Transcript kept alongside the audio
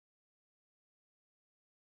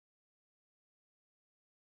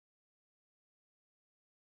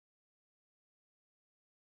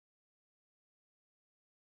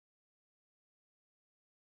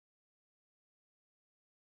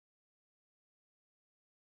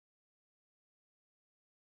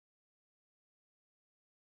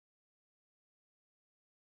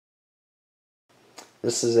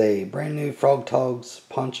This is a brand new Frog Toggs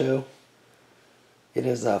poncho. It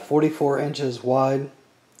is 44 inches wide,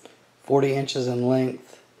 40 inches in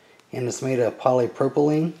length, and it's made of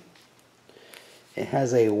polypropylene. It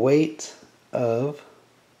has a weight of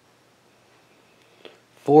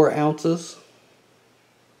 4 ounces.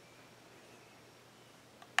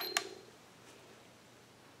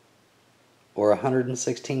 Or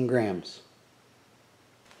 116 grams.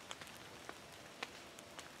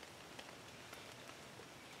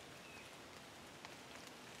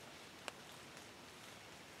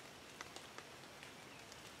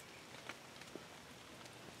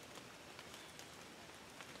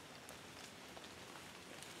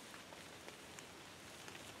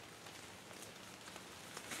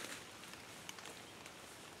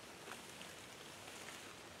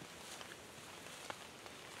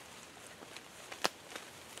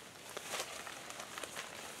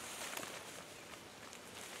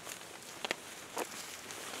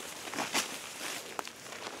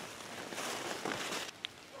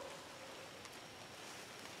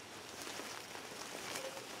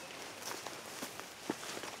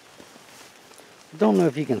 Don't know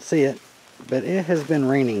if you can see it, but it has been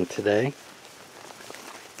raining today.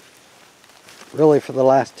 Really for the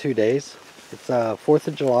last 2 days. It's 4th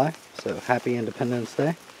of July, so happy Independence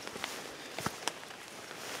Day.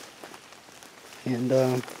 And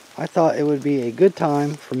I thought it would be a good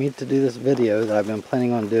time for me to do this video that I've been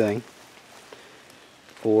planning on doing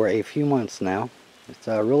for a few months now. It's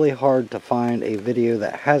really hard to find a video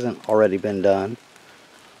that hasn't already been done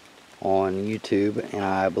on YouTube, and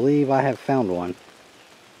I believe I have found one.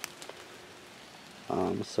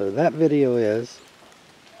 So that video is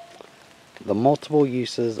the multiple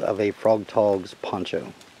uses of a Frog Toggs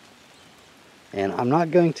poncho. And I'm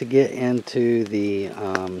not going to get into the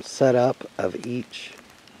setup of each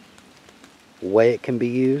way it can be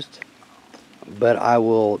used, but I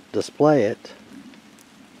will display it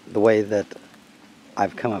the way that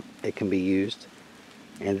I've come up it can be used.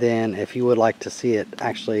 And then if you would like to see it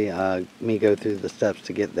actually me go through the steps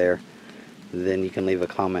to get there, then you can leave a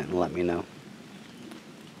comment and let me know.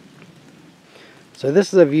 So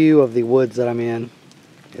this is a view of the woods that I'm in.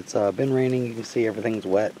 It's been raining, you can see everything's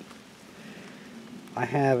wet. I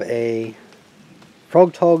have a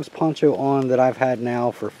Frog Toggs poncho on that I've had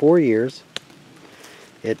now for 4 years.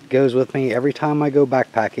 It goes with me every time I go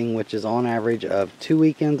backpacking, which is on average of 2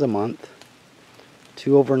 weekends a month,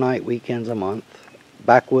 2 overnight weekends a month,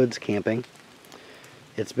 backwoods camping.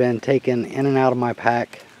 It's been taken in and out of my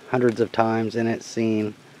pack hundreds of times, and it's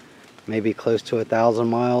seen maybe close to 1,000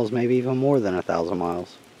 miles, maybe even more than 1,000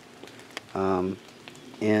 miles.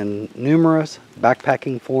 In numerous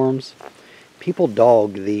backpacking forums, people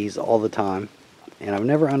dog these all the time, and I've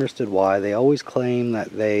never understood why. They always claim that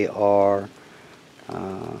they are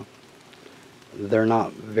they're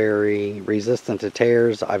not very resistant to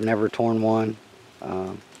tears. I've never torn one,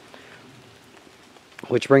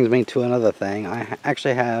 which brings me to another thing. I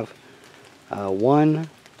actually have one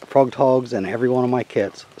Frog Toggs in every one of my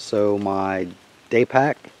kits. So my day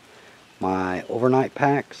pack, my overnight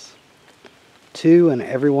packs, 2 in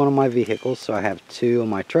every one of my vehicles. So I have 2 in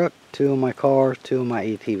my truck, 2 in my car, 2 in my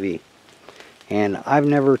ATV. And I've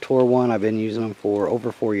never tore one. I've been using them for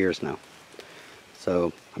over 4 years now.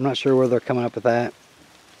 So I'm not sure where they're coming up with that.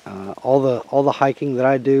 All the hiking that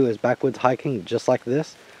I do is backwoods hiking, just like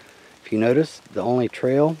this. If you notice, the only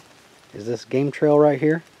trail is this game trail right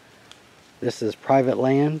here. This is private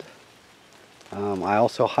land. I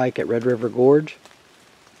also hike at Red River Gorge.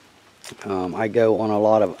 I go on a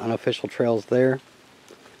lot of unofficial trails there.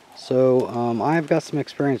 So I've got some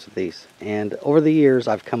experience with these. And over the years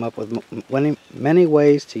I've come up with many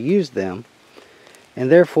ways to use them. And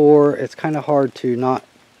therefore it's kind of hard to not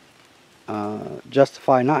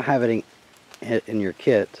justify not having it in your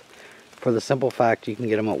kit, for the simple fact you can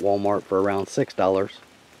get them at Walmart for around $6.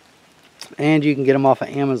 And you can get them off of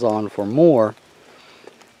Amazon for more.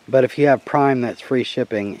 But if you have Prime, that's free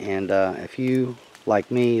shipping. And if you,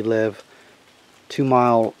 like me, live 2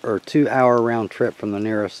 hour round trip from the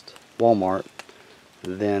nearest Walmart,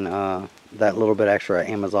 then that little bit extra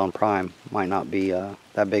Amazon Prime might not be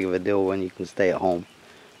that big of a deal when you can stay at home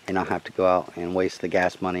and not have to go out and waste the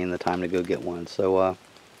gas money and the time to go get one. So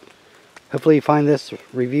hopefully you find this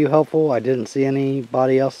review helpful. I didn't see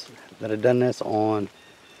anybody else that had done this on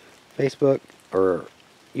Facebook or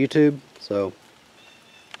YouTube, so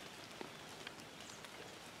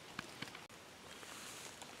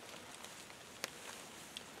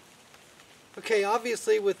okay,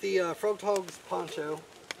 obviously with the Frog Toggs poncho,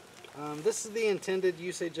 this is the intended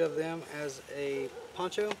usage of them as a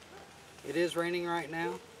poncho. It is raining right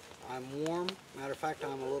now. I'm warm. Matter of fact,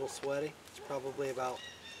 I'm a little sweaty. It's probably about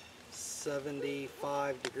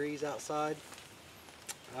 75 degrees outside.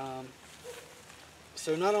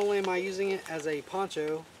 So not only am I using it as a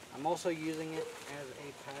poncho, I'm also using it as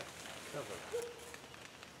a pack cover.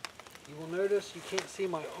 You will notice you can't see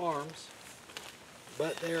my arms,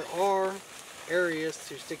 but there are areas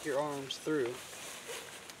to stick your arms through.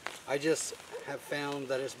 I just have found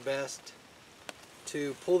that it's best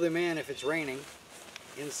to pull them in if it's raining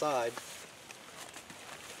inside.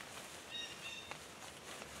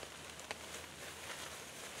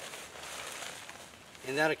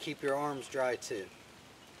 And that'll keep your arms dry too.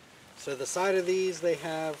 So the side of these, they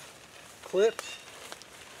have clips.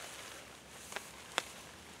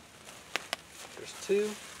 There's two.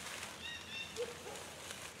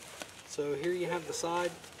 So here you have the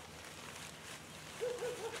side.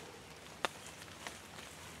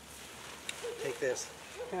 Take this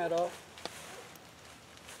hat off.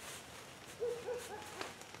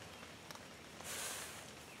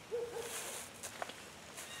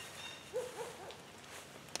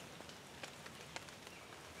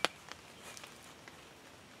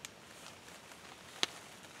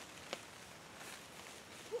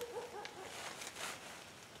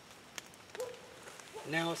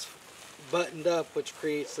 Now it's buttoned up, which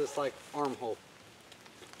creates this like armhole.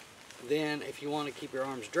 Then if you want to keep your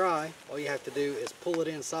arms dry, all you have to do is pull it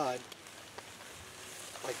inside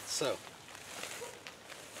like so.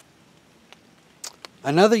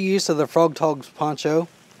 Another use of the Frogg Toggs poncho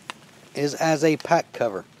is as a pack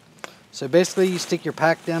cover. So basically you stick your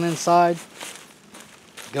pack down inside,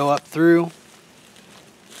 go up through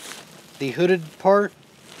the hooded part,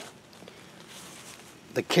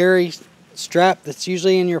 the carry strap that's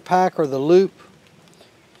usually in your pack or the loop.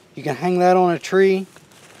 You can hang that on a tree,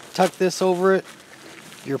 tuck this over it,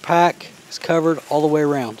 your pack is covered all the way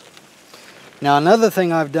around. Now another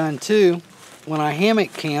thing I've done too when I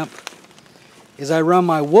hammock camp is I run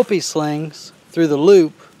my whoopee slings through the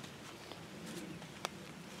loop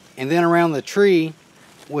and then around the tree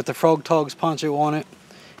with the Frogg Toggs poncho on it,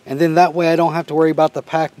 and then that way I don't have to worry about the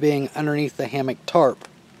pack being underneath the hammock tarp.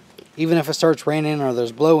 Even if it starts raining or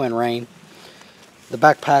there's blow-in rain, the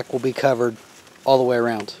backpack will be covered all the way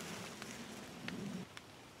around.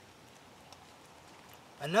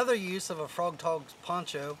 Another use of a Frogg Toggs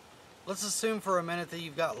poncho, let's assume for a minute that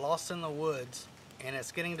you've got lost in the woods and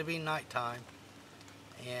it's getting to be nighttime,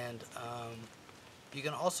 and you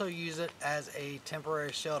can also use it as a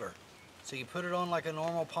temporary shelter. So you put it on like a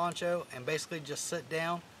normal poncho and basically just sit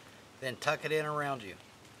down, then tuck it in around you.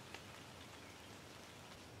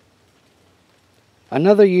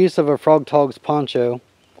 Another use of a Frogg Toggs poncho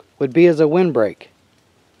would be as a windbreak.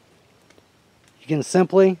 You can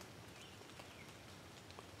simply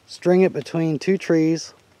string it between two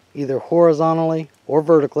trees, either horizontally or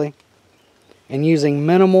vertically, and using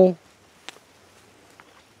minimal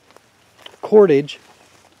cordage.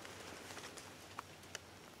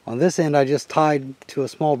 On this end I just tied to a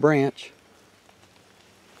small branch,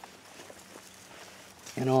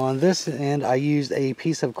 and on this end I used a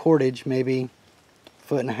piece of cordage, maybe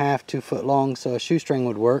 1.5 to 2 foot long, so a shoestring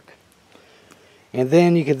would work. And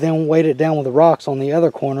then you could then weight it down with the rocks on the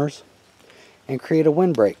other corners and create a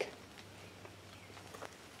windbreak.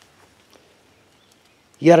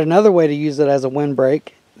 Yet another way to use it as a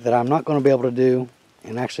windbreak that I'm not going to be able to do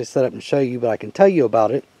and actually set up and show you, but I can tell you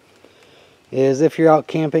about it, is if you're out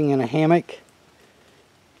camping in a hammock,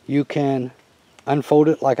 you can unfold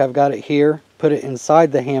it like I've got it here, put it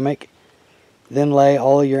inside the hammock, then lay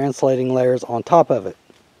all of your insulating layers on top of it.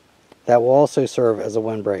 That will also serve as a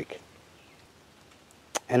windbreak.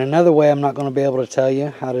 And another way I'm not going to be able to tell you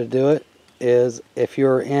how to do it is if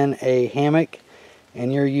you're in a hammock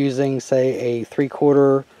and you're using, say, a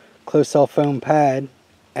 3/4 closed-cell foam pad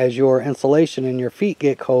as your insulation and your feet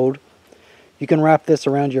get cold, you can wrap this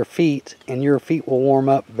around your feet and your feet will warm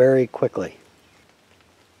up very quickly.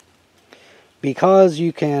 Because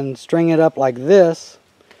you can string it up like this,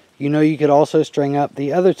 you know you could also string up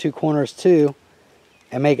the other two corners too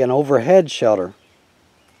and make an overhead shelter.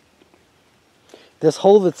 This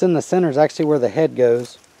hole that's in the center is actually where the head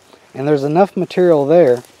goes, and there's enough material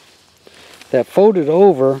there that folded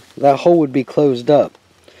over, that hole would be closed up.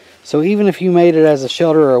 So even if you made it as a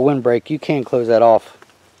shelter or a windbreak, you can close that off.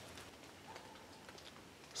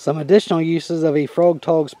 Some additional uses of a Frogg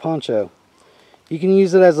Toggs poncho. You can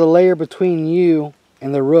use it as a layer between you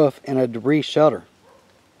and the roof in a debris shelter.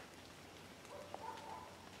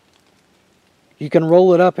 You can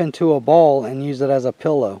roll it up into a ball and use it as a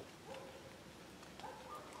pillow.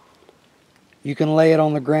 You can lay it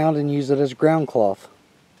on the ground and use it as ground cloth.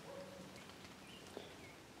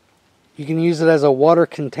 You can use it as a water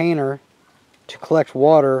container to collect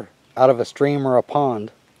water out of a stream or a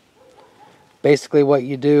pond. Basically what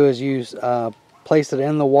you do is you place it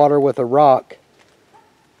in the water with a rock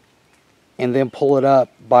and then pull it up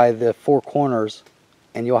by the four corners,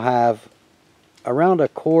 and you'll have around a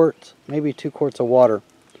quart, maybe 2 quarts of water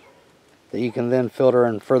that you can then filter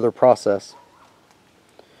and further process.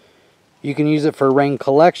 You can use it for rain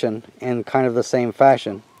collection in kind of the same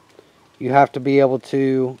fashion. You have to be able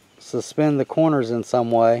to suspend the corners in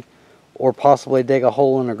some way, or possibly dig a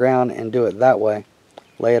hole in the ground and do it that way.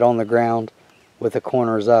 Lay it on the ground with the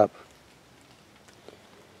corners up.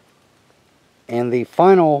 And the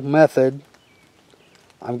final method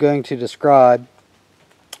I'm going to describe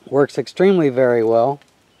works extremely very well.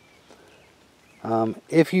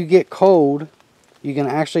 If you get cold, you can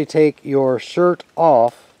actually take your shirt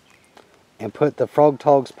off and put the Frogg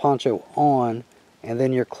Toggs poncho on, and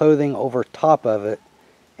then your clothing over top of it,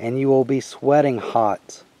 and you will be sweating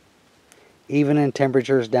hot, even in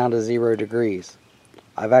temperatures down to 0 degrees.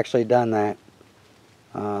 I've actually done that.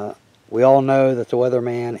 We all know that the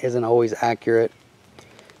weatherman isn't always accurate,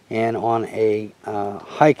 and on a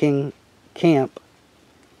hiking camp,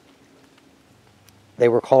 they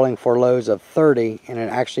were calling for lows of 30, and it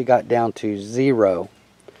actually got down to 0.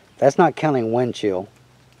 That's not counting wind chill.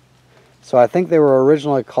 So I think they were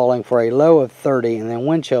originally calling for a low of 30 and then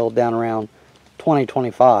wind chill down around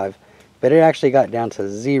 20-25, but it actually got down to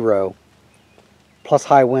 0 plus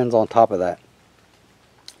high winds on top of that.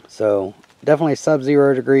 So definitely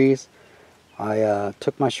sub-0 degrees. I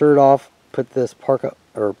took my shirt off, put this parka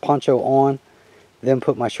or poncho on, then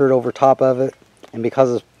put my shirt over top of it, and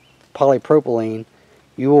because it's polypropylene,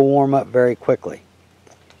 you will warm up very quickly.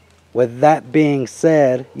 With that being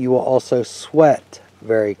said, you will also sweat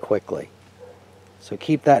very quickly. So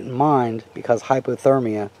keep that in mind, because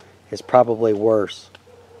hypothermia is probably worse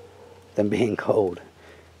than being cold.